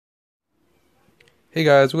Hey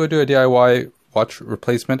guys, we're going to do a DIY watch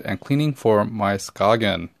replacement and cleaning for my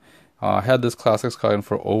Skagen. I had this classic Skagen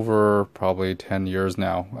for over probably 10 years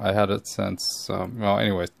now. I had it since, well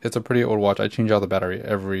anyways, it's a pretty old watch. I change out the battery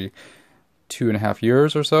every 2.5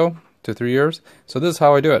 years or so, to 3 years. So this is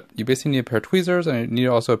how I do it. You basically need a pair of tweezers and you need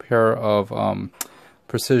also a pair of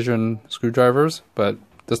precision screwdrivers, but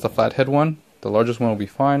just the flathead one. The largest one will be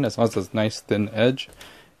fine as long as it's a nice thin edge.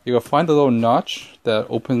 You'll find the little notch that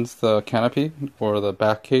opens the canopy or the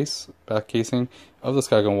back casing of the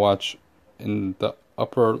Skagen watch in the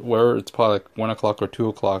upper, where it's probably like 1 o'clock or 2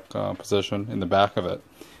 o'clock position in the back of it.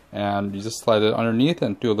 And you just slide it underneath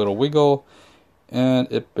and do a little wiggle,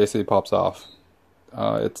 and it basically pops off.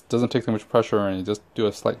 It doesn't take too much pressure, and you just do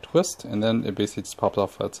a slight twist, and then it basically just pops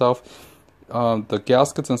off by itself. The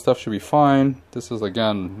gaskets and stuff should be fine. This is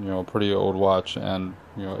again, a pretty old watch, and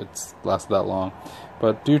it's lasted that long.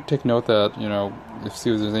 But do take note that if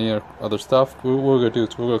there's any other stuff, what we're gonna do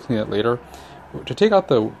is we're gonna clean it later. To take out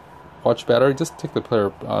the watch battery, just take the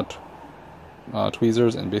pair of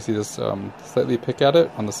tweezers and basically just slightly pick at it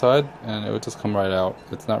on the side, and it would just come right out.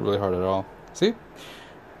 It's not really hard at all. See,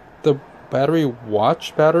 the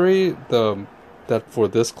watch battery, that for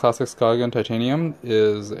this classic Skagen titanium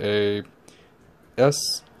is a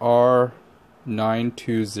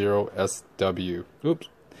SR920SW. Oops.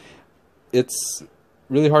 It's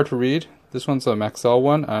really hard to read. This one's a Maxell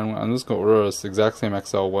one, and I'm just going to order this exact same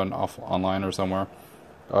Maxell one off online or somewhere.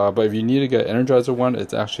 But if you need to get Energizer one,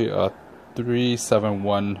 it's actually a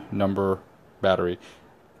 371 number battery.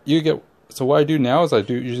 So what I do now is I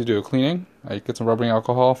usually do a cleaning. I get some rubbing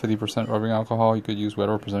alcohol, 50% rubbing alcohol. You could use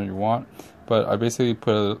whatever percentage you want. But I basically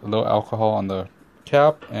put a little alcohol on the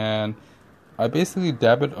cap, and I basically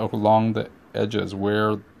dab it along the edges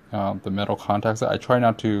where the metal contacts it. I try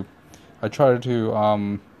to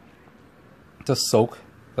just soak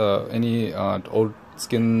any old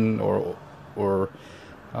skin or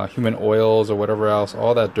human oils or whatever else,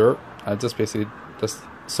 all that dirt. I just basically just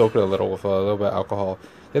soak it a little with a little bit of alcohol.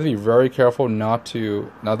 You have to be very careful not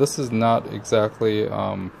to. Now this is not exactly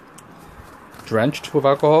drenched with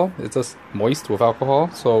alcohol. It's just moist with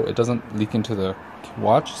alcohol, so it doesn't leak into the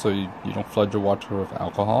watch, so you don't flood your watch with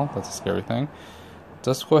alcohol. That's a scary thing.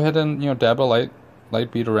 Just go ahead and dab a light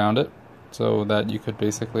bead around it, so that you could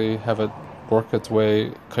basically have it work its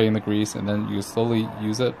way, cutting the grease, and then you slowly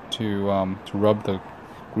use it to rub the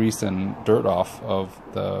grease and dirt off of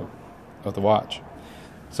the watch.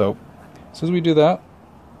 So as soon as we do that,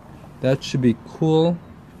 that should be cool.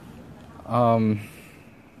 As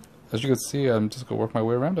you can see, I'm just gonna work my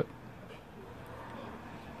way around it.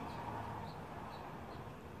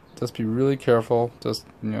 Just be really careful. Just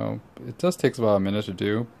it just takes about a minute to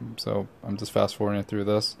do, so I'm just fast forwarding it through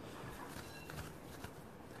this.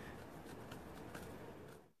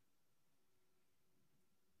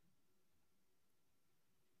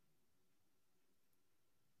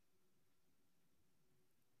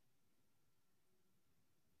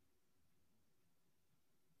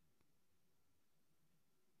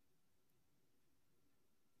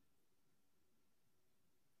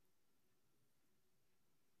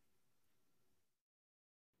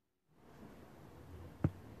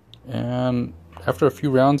 And after a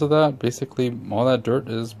few rounds of that, basically all that dirt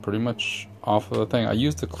is pretty much off of the thing. I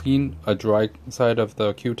used to clean a dry side of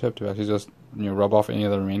the Q-tip to actually just rub off any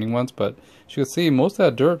of the remaining ones, but as you can see, most of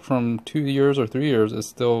that dirt from 2 years or 3 years is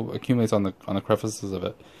still accumulates on the crevices of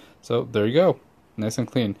it. So there you go, nice and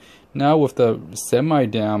clean. Now with the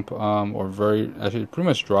semi-damp or actually pretty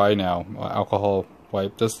much dry now alcohol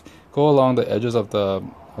wipe, just go along the edges of the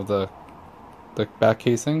back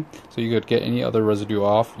casing, so you could get any other residue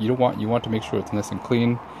off. You want to make sure it's nice and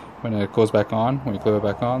clean when it goes back on, when you clip it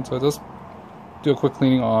back on. So just do a quick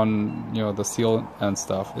cleaning on the seal and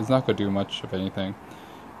stuff. It's not going to do much of anything.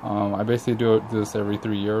 I basically do this every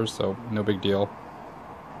 3 years, so no big deal.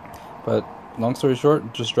 But long story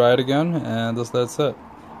short, just dry it again and just let it sit.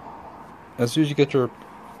 As soon as you get your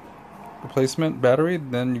replacement battery,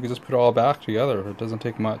 then you can just put it all back together. It doesn't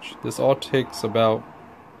take much. This all takes about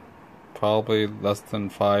probably less than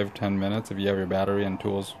 5-10 minutes if you have your battery and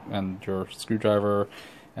tools and your screwdriver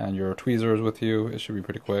and your tweezers with you. It should be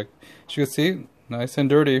pretty quick. As you can see, nice and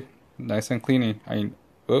dirty, nice and cleany.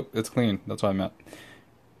 It's clean. That's what I meant.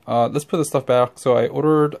 Let's put this stuff back. So I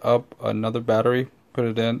ordered up another battery, put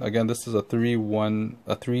it in. Again, this is a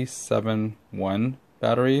 371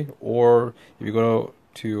 battery, or if you go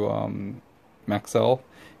to Maxell,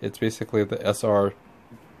 it's basically the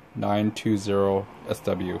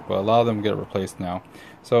SR920SW, but a lot of them get replaced now.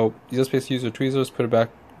 So you just basically use your tweezers, put it back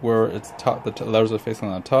where it's top, the letters are facing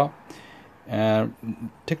on the top, And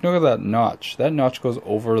take note of that notch. That notch goes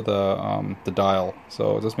over the dial.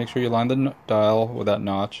 So just make sure you line the dial with that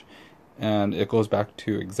notch, and it goes back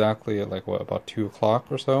to exactly at like what, about 2 o'clock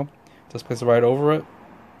or so. Just place it right over it,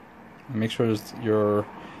 and make sure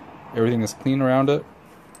everything is clean around it.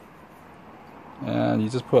 And you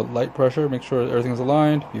just put light pressure, make sure everything's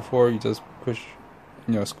aligned before you just push,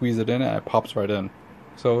 squeeze it in, and it pops right in.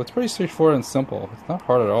 So it's pretty straightforward and simple. It's not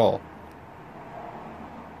hard at all.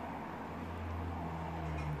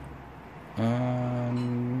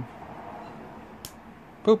 And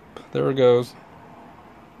boop, there it goes.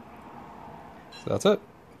 So that's it.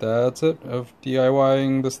 That's it of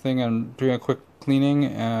DIYing this thing and doing a quick cleaning.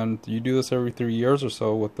 And you do this every 3 years or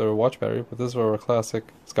so with the watch battery. But this is our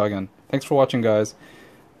classic Skagen. Thanks for watching, guys.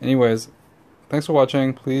 Anyways, thanks for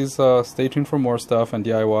watching. Please stay tuned for more stuff and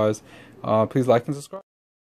DIYs. Please like and subscribe.